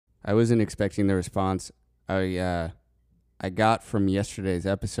I wasn't expecting the response I got from yesterday's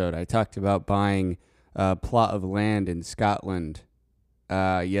episode. I talked about buying a plot of land in Scotland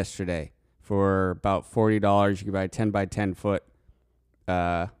yesterday for about $40. You can buy a 10 by 10 foot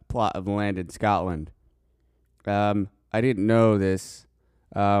plot of land in Scotland. I didn't know this,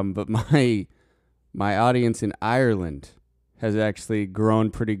 but my audience in Ireland has actually grown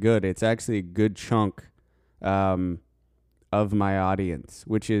pretty good. It's actually a good chunk of my audience,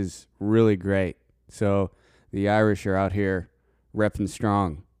 which is really great. So the Irish are out here repping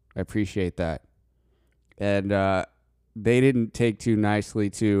strong. I appreciate that. And they didn't take too nicely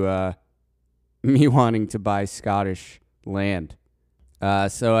to me wanting to buy Scottish land.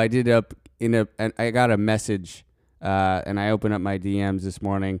 So I did and I got a message, and I opened up my DMs this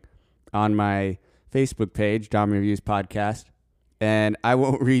morning on my Facebook page, Dom Reviews Podcast, and I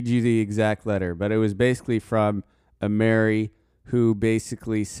won't read you the exact letter, but it was basically from a Mary who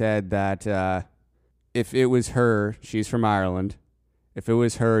basically said that if it was her, she's from Ireland, if it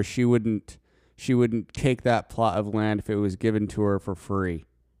was her, she wouldn't take that plot of land if it was given to her for free.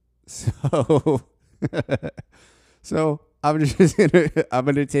 So, so I'm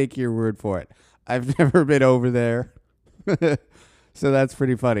gonna take your word for it. I've never been over there, so that's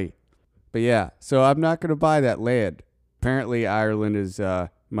pretty funny. But yeah, so I'm not gonna buy that land. Apparently, Ireland is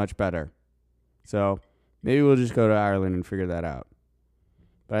much better. So maybe we'll just go to Ireland and figure that out.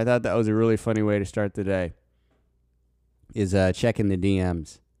 But I thought that was a really funny way to start the day. Is checking the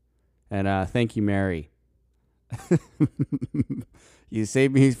DMs. And thank you, Mary. You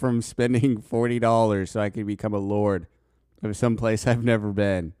saved me from spending $40 so I could become a lord of some place I've never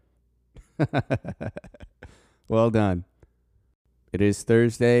been. Well done. It is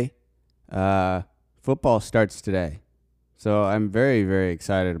Thursday. Football starts today. So I'm very, very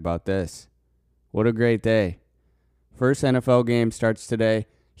excited about this. What a great day. First NFL game starts today.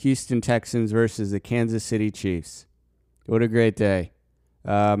 Houston Texans versus the Kansas City Chiefs. What a great day.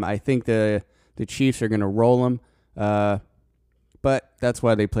 I think the Chiefs are going to roll them, but that's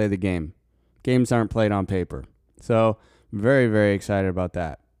why they play the game. Games aren't played on paper. So very, very excited about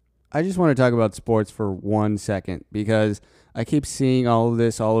that. I just want to talk about sports for 1 second because I keep seeing all of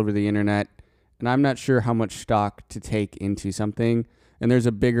this all over the internet, and I'm not sure how much stock to take into something. And there's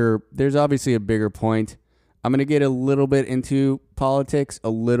obviously a bigger point. I'm going to get a little bit into politics, a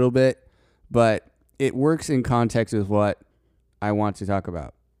little bit, but it works in context with what I want to talk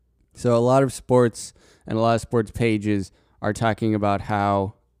about. So a lot of sports and a lot of sports pages are talking about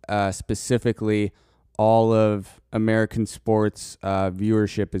how specifically all of American sports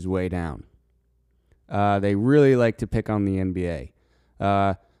viewership is way down. They really like to pick on the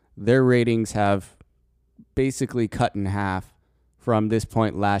NBA. Their ratings have basically cut in half from this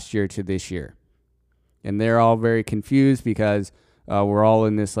point last year to this year. And they're all very confused because we're all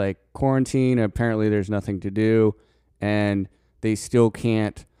in this like quarantine. Apparently there's nothing to do. And they still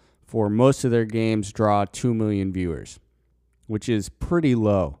can't, for most of their games, draw 2 million viewers, which is pretty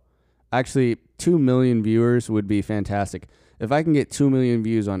low. Actually, 2 million viewers would be fantastic. If I can get 2 million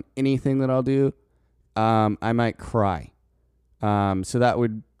views on anything that I'll do, I might cry. So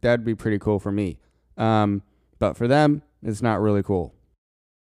that'd be pretty cool for me. But for them, it's not really cool.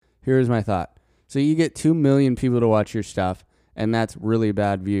 Here's my thought. So you get 2 million people to watch your stuff, and that's really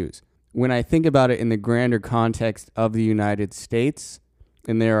bad views. When I think about it in the grander context of the United States,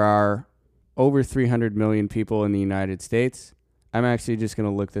 and there are over 300 million people in the United States, I'm actually just going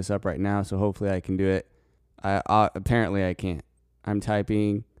to look this up right now, so hopefully I can do it. Apparently I can't. I'm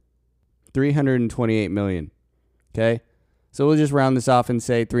typing 328 million. Okay? So we'll just round this off and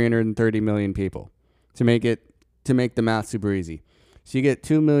say 330 million people to make the math super easy. So you get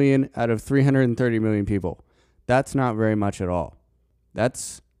 2 million out of 330 million people. That's not very much at all.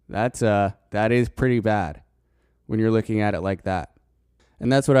 That is pretty bad when you're looking at it like that.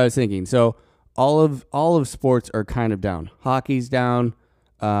 And that's what I was thinking. So all of sports are kind of down. Hockey's down,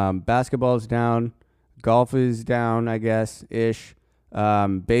 basketball's down, golf is down, I guess, ish.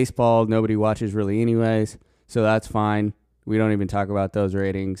 Baseball, nobody watches really anyways, so that's fine. We don't even talk about those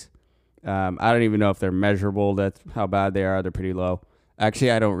ratings. I don't even know if they're measurable. That's how bad they are. They're pretty low.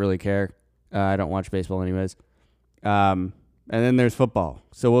 Actually, I don't really care. I don't watch baseball anyways. And then there's football.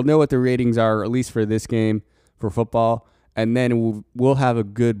 So we'll know what the ratings are, at least for this game, for football. And then we'll have a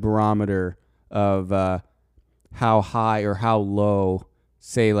good barometer of how high or how low,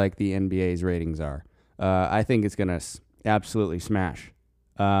 say, like the NBA's ratings are. I think it's going to absolutely smash.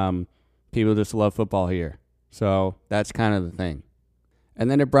 People just love football here. So that's kind of the thing. And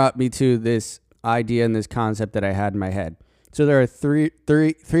then it brought me to this idea and this concept that I had in my head. So there are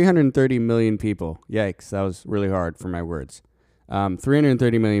 330 million people. Yikes, that was really hard for my words.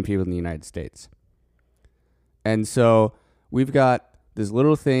 330 million people in the United States. And so we've got this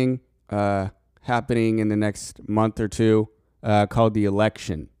little thing happening in the next month or two called the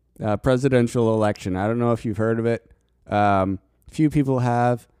election, presidential election. I don't know if you've heard of it. Few people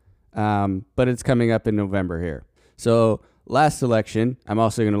have, but it's coming up in November here. So last election, I'm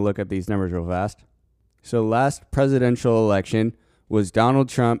also going to look at these numbers real fast. So last presidential election was Donald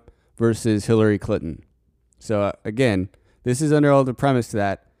Trump versus Hillary Clinton. So again, this is under all the premise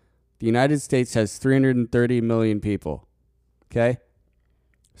that the United States has 330 million people. Okay?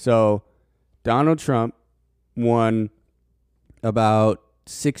 So Donald Trump won about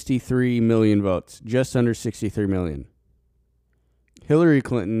 63 million votes, just under 63 million. Hillary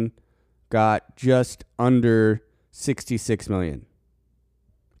Clinton got just under 66 million.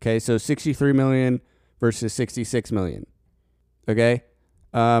 Okay, so 63 million versus 66 million. Okay?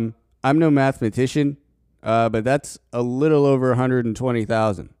 I'm no mathematician, but that's a little over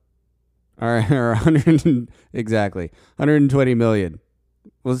 120,000. Or 100, exactly, 120 million.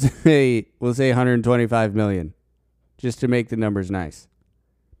 We'll say 125 million, just to make the numbers nice.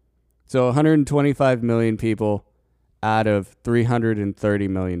 So 125 million people out of 330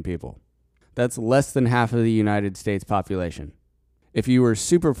 million people. That's less than half of the United States population. If you were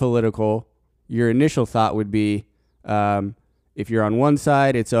super political, your initial thought would be, if you're on one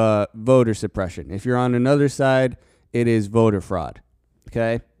side, it's voter suppression. If you're on another side, it is voter fraud.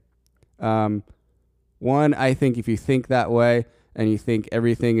 Okay? One, I think if you think that way and you think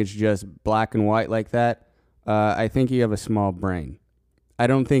everything is just black and white like that, I think you have a small brain. I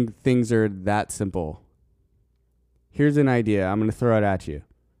don't think things are that simple. Here's an idea. I'm going to throw it at you.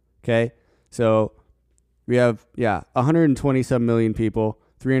 Okay? So we have, 120-some million people,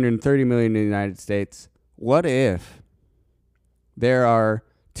 330 million in the United States. What if there are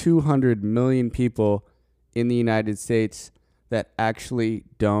 200 million people in the United States that actually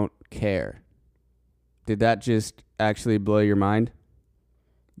don't care? Did that just actually blow your mind?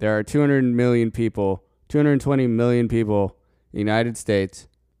 There are 200 million people, 220 million people in the United States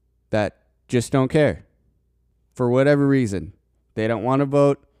that just don't care. For whatever reason. They don't want to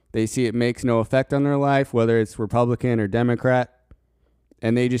vote. They see it makes no effect on their life, whether it's Republican or Democrat,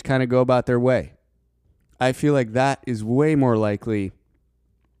 and they just kind of go about their way. I feel like that is way more likely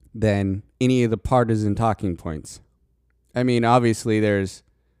than any of the partisan talking points. I mean, obviously there's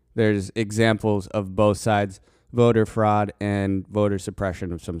examples of both sides, voter fraud and voter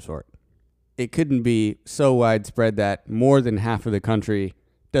suppression of some sort. It couldn't be so widespread that more than half of the country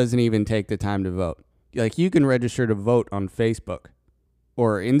doesn't even take the time to vote. Like, you can register to vote on Facebook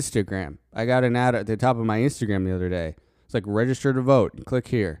or Instagram. I got an ad at the top of my Instagram the other day. It's like, register to vote and click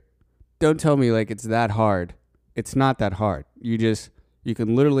here. Don't tell me like it's that hard. It's not that hard. You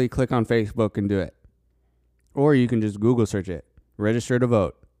can literally click on Facebook and do it. Or you can just Google search it. Register to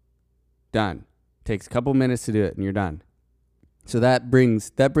vote. Done. Takes a couple minutes to do it and you're done. So that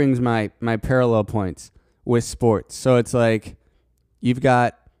brings my parallel points with sports. So it's like you've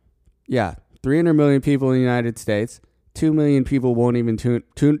got 300 million people in the United States. 2 million people won't even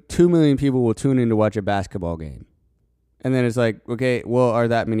 2 million people will tune in to watch a basketball game. And then it's like, okay, well, are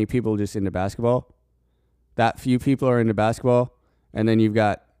that many people just into basketball? That few people are into basketball? And then you've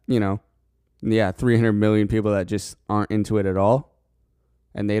got, 300 million people that just aren't into it at all.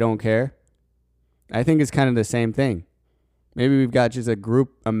 And they don't care. I think it's kind of the same thing. Maybe we've got just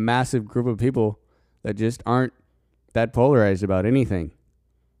a massive group of people that just aren't that polarized about anything.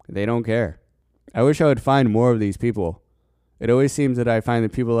 They don't care. I wish I would find more of these people. It always seems that I find the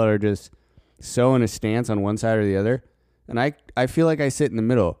people that are just so in a stance on one side or the other. And I feel like I sit in the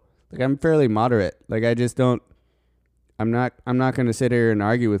middle. Like, I'm fairly moderate. Like, I'm not going to sit here and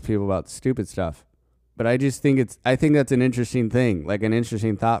argue with people about stupid stuff. But I think that's an interesting thing, like an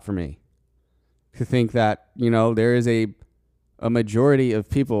interesting thought for me. To think that, there is a majority of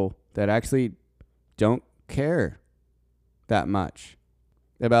people that actually don't care that much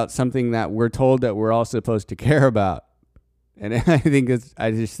about something that we're told that we're all supposed to care about. And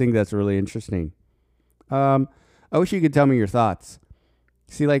I just think that's really interesting. I wish you could tell me your thoughts.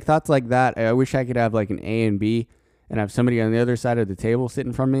 See, like, thoughts like that, I wish I could have like an A and B and have somebody on the other side of the table sit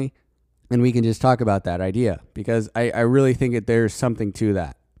in front of me and we can just talk about that idea, because I really think that there's something to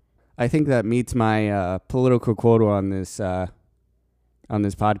that. I think that meets my political quota on this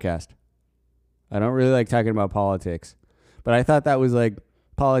podcast. I don't really like talking about politics, but I thought that was like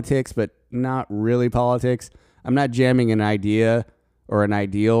politics, but not really politics. I'm not jamming an idea or an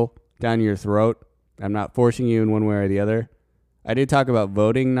ideal down your throat. I'm not forcing you in one way or the other. I did talk about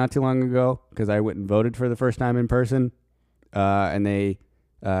voting not too long ago because I went and voted for the first time in person, and they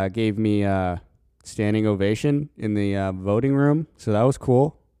gave me standing ovation in the voting room. So that was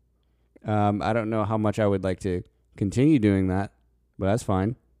cool. I don't know how much I would like to continue doing that, but that's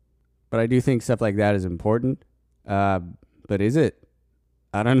fine. But I do think stuff like that is important. But is it?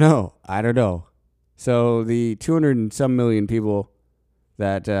 I don't know. So the 200 and some million people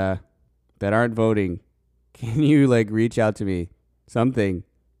that aren't voting, can you like reach out to me? Something.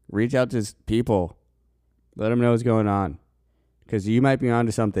 Reach out to people. Let them know what's going on. Because you might be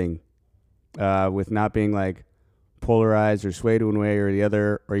onto something with not being like polarized or swayed one way or the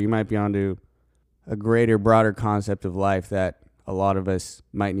other, or you might be onto a greater, broader concept of life that a lot of us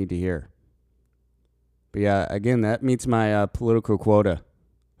might need to hear. But yeah, again, that meets my political quota,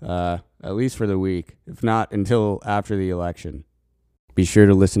 at least for the week, if not until after the election. Be sure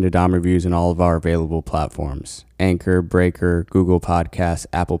to listen to Dom Reviews on all of our available platforms: Anchor, Breaker, Google Podcasts,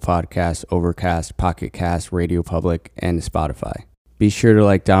 Apple Podcasts, Overcast, Pocket Cast, Radio Public, and Spotify. Be sure to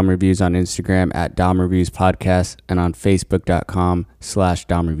like Dom Reviews on Instagram at Dom Reviews Podcast and on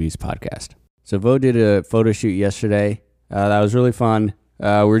Facebook.com/Dom Reviews Podcast. So Vo did a photo shoot yesterday. That was really fun.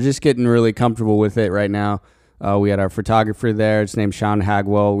 We're just getting really comfortable with it right now. We had our photographer there. His name's Sean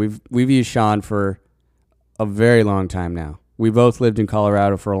Hagwell. We've used Sean for a very long time now. We both lived in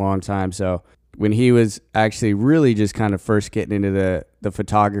Colorado for a long time, so when he was actually really just kind of first getting into the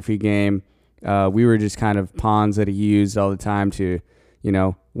photography game, we were just kind of pawns that he used all the time to,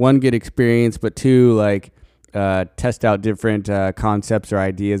 one, get experience, but two, like test out different concepts or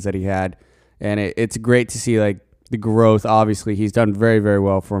ideas that he had. And it's great to see like the growth. Obviously, he's done very, very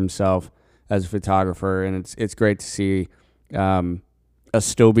well for himself as a photographer, and it's great to see us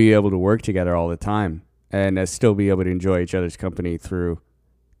still be able to work together all the time. And still be able to enjoy each other's company for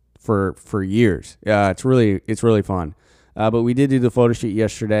years. It's really fun. But we did do the photo shoot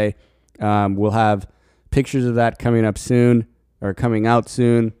yesterday. We'll have pictures of that coming out soon.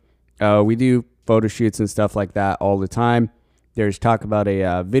 We do photo shoots and stuff like that all the time. There's talk about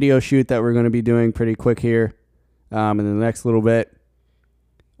a video shoot that we're going to be doing pretty quick here in the next little bit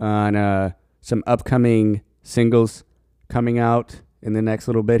on some upcoming singles coming out in the next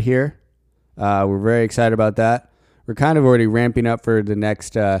little bit here. We're very excited about that. We're kind of already ramping up for the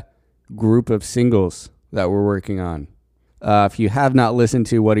next group of singles that we're working on. If you have not listened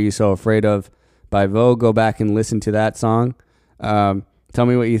to What Are You So Afraid Of by Vo, go back and listen to that song. Tell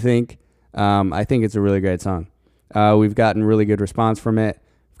me what you think. I think it's a really great song. We've gotten really good response from it.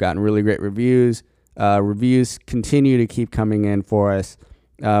 We've gotten really great reviews. Reviews continue to keep coming in for us,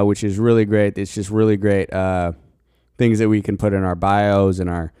 which is really great. It's just really great things that we can put in our bios and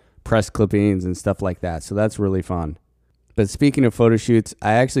our press clippings and stuff like that. So that's really fun. But speaking of photo shoots,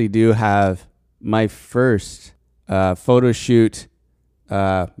 I actually do have my first photo shoot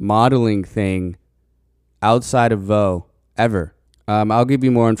modeling thing outside of Vo ever. I'll give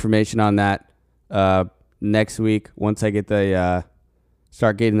you more information on that next week once I get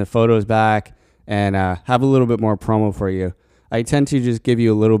start getting the photos back and have a little bit more promo for you. I tend to just give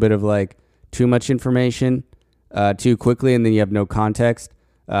you a little bit of like too much information too quickly, and then you have no context.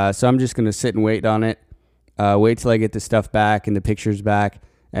 So I'm just going to sit and wait on it. Wait till I get the stuff back and the pictures back,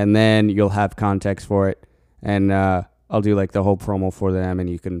 and then you'll have context for it. And I'll do like the whole promo for them, and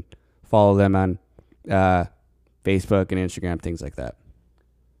you can follow them on Facebook and Instagram, things like that.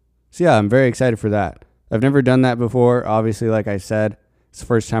 So yeah, I'm very excited for that. I've never done that before. Obviously, like I said, it's the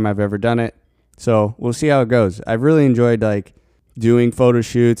first time I've ever done it. So we'll see how it goes. I've really enjoyed like doing photo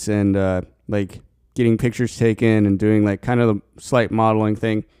shoots and like getting pictures taken and doing like kind of the slight modeling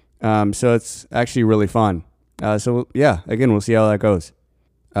thing. So it's actually really fun. So yeah, again, we'll see how that goes.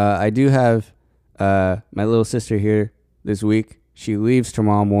 I do have my little sister here this week. She leaves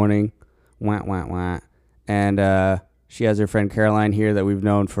tomorrow morning. And she has her friend Caroline here that we've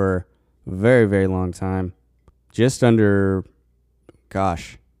known for a very, very long time. Just under, I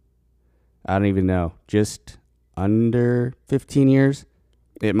don't even know. Just under 15 years.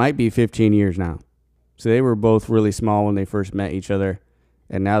 It might be 15 years now. So they were both really small when they first met each other.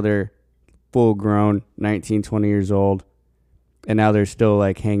 And now they're full grown, 19, 20 years old. And now they're still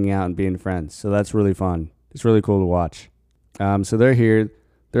like hanging out and being friends. So that's really fun. It's really cool to watch. So they're here.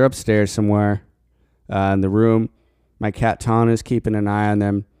 They're upstairs somewhere in the room. My cat Tana is keeping an eye on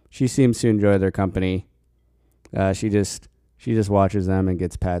them. She seems to enjoy their company. She just watches them and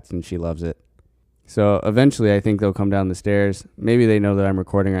gets pets, and she loves it. So eventually I think they'll come down the stairs. Maybe they know that I'm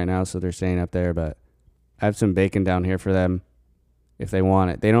recording right now, so they're staying up there. But I have some bacon down here for them if they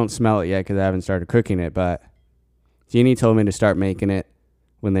want it. They don't smell it yet because I haven't started cooking it, but Jeannie told me to start making it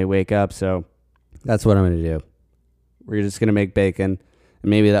when they wake up, so that's what I'm going to do. We're just going to make bacon, and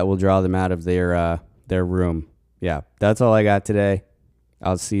maybe that will draw them out of their room. Yeah, that's all I got today.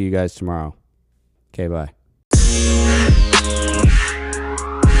 I'll see you guys tomorrow. Okay, bye.